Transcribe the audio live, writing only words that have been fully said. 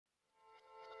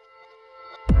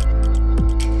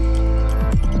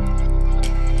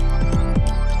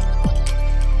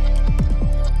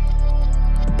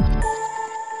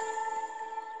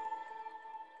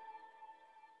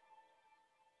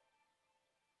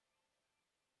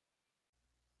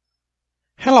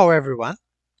Hello everyone,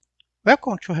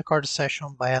 welcome to record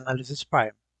session by Analysis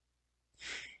Prime.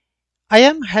 I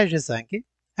am Regis Zang,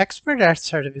 Expert Art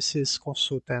Services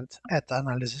Consultant at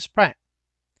Analysis Prime.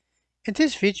 In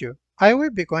this video, I will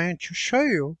be going to show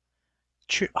you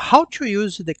how to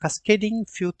use the cascading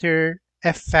filter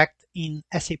effect in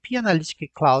SAP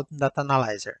Analytics Cloud Data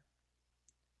Analyzer.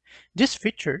 This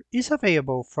feature is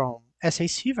available from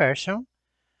SAC version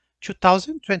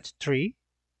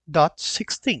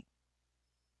 2023.16.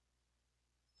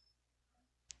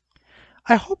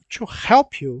 I hope to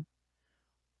help you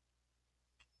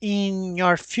in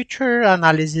your future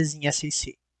analysis in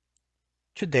SAC.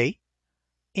 Today,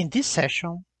 in this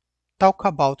session, talk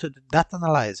about the data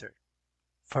analyzer.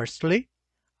 Firstly,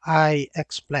 I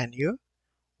explain you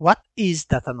what is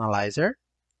data analyzer.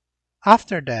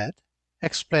 After that,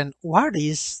 explain what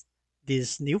is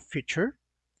this new feature.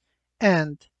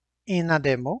 And in a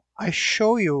demo, I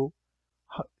show you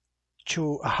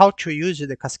how to use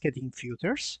the cascading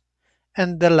filters.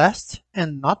 And the last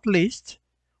and not least,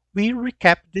 we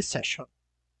recap this session.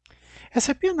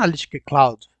 SAP Analytics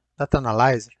Cloud Data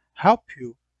Analyzer help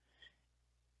you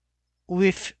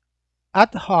with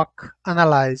ad hoc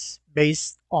analysis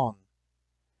based on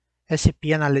SAP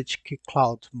Analytics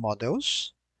Cloud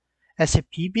models,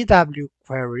 SAP BW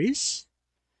queries,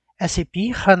 SAP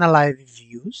HANA Live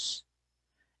views,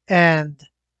 and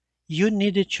you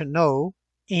needed to know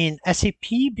in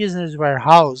SAP Business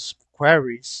Warehouse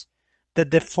queries the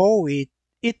default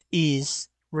it is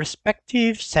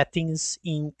respective settings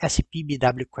in SAP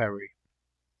BW query.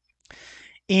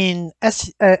 In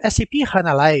SAP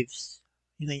HANA Lives,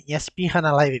 in SAP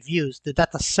HANA Live views, the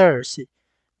data source,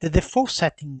 the default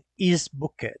setting is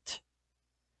booked.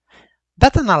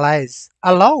 Data analyze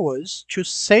allows us to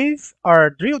save our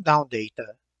drill down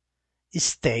data,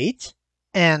 state,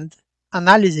 and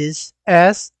analysis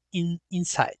as in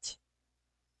insight.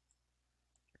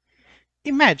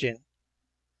 Imagine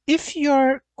if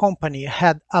your company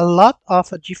had a lot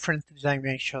of different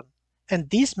dimensions and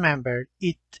this member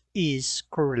it is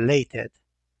correlated,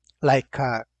 like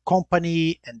a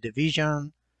company and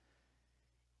division.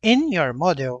 In your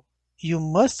model, you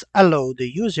must allow the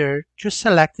user to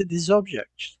select this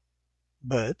object,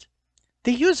 but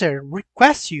the user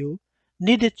requests you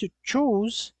needed to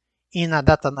choose in a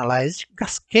data analysis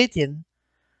cascading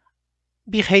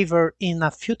behavior in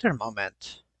a filter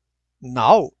moment.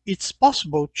 Now it's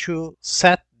possible to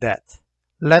set that.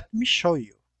 Let me show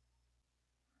you.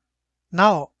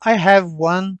 Now I have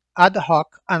one ad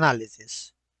hoc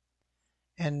analysis.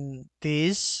 And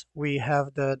this we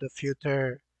have the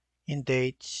filter in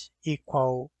date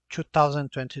equal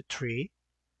 2023.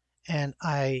 And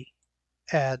I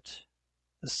add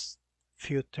this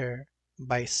filter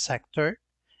by sector.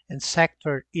 And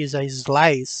sector is a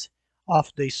slice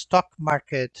of the stock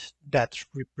market that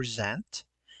represent.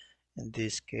 In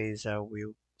this case, I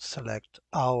will select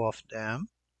all of them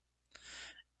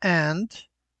and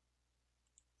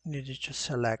needed to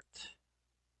select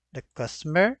the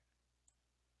customer.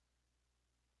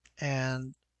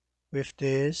 And with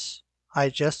this, I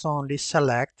just only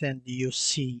select and you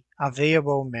see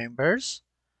available members.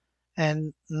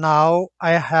 And now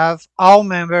I have all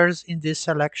members in this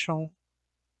selection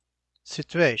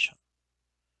situation.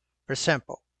 For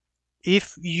example,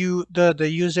 if the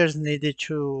users needed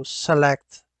to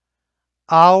select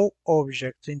all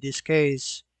objects, in this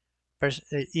case,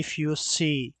 if you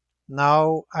see,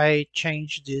 now I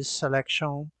change this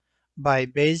selection by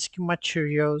basic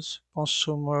materials,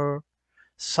 consumer,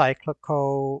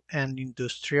 cyclical, and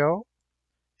industrial,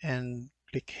 and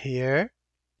click here.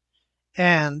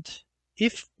 And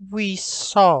if we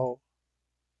saw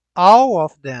all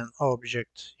of them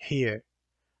objects here,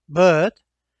 but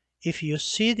if you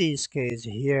see this case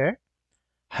here,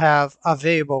 have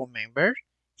available member,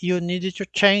 you need to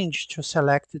change to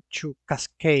select to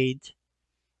cascade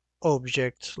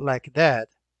object like that.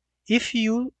 If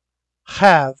you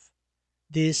have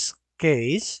this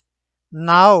case,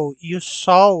 now you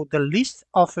saw the list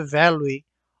of value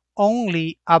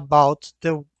only about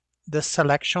the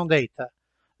selection data.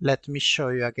 Let me show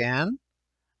you again.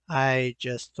 I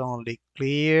just only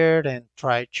cleared and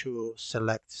try to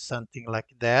select something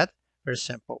like that. For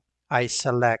example, I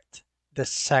select the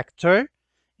sector,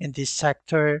 and this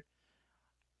sector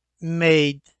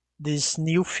made this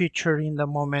new feature in the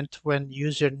moment when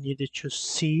user needed to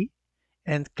see,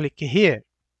 and click here.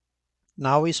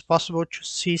 Now it's possible to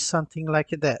see something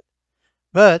like that.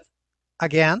 But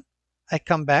again, I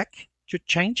come back to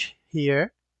change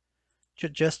here to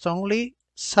just only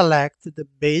select the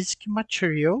basic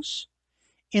materials.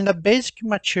 In the basic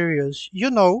materials, you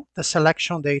know the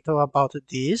selection data about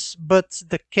this, but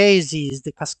the case is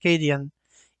the Cascadian,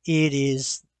 it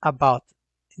is about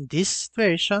this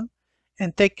situation.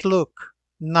 And take a look.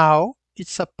 Now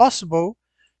it's possible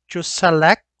to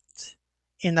select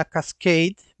in a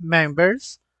cascade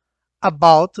members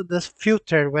about the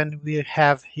filter when we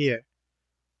have here.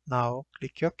 Now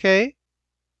click OK,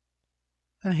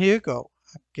 and here you go.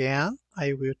 Again,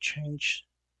 I will change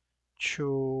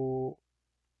to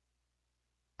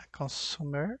a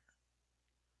consumer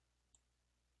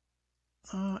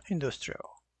industrial.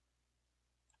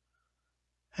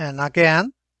 And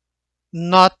again,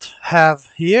 not have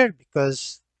here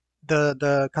because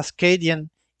the Cascadian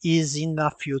is in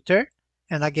a filter.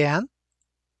 And again,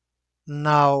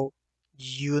 now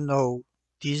you know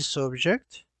this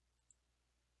subject,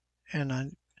 and I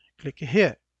click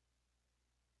here.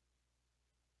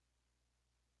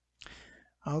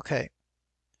 Okay.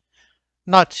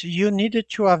 Not you needed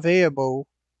to available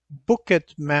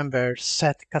booked members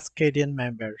set Cascadian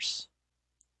members.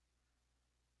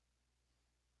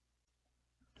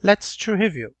 Let's to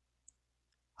review.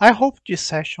 I hope this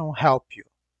session helped you.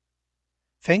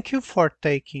 Thank you for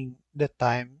taking the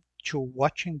time to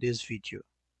watching this video,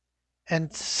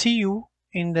 and see you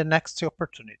in the next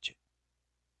opportunity.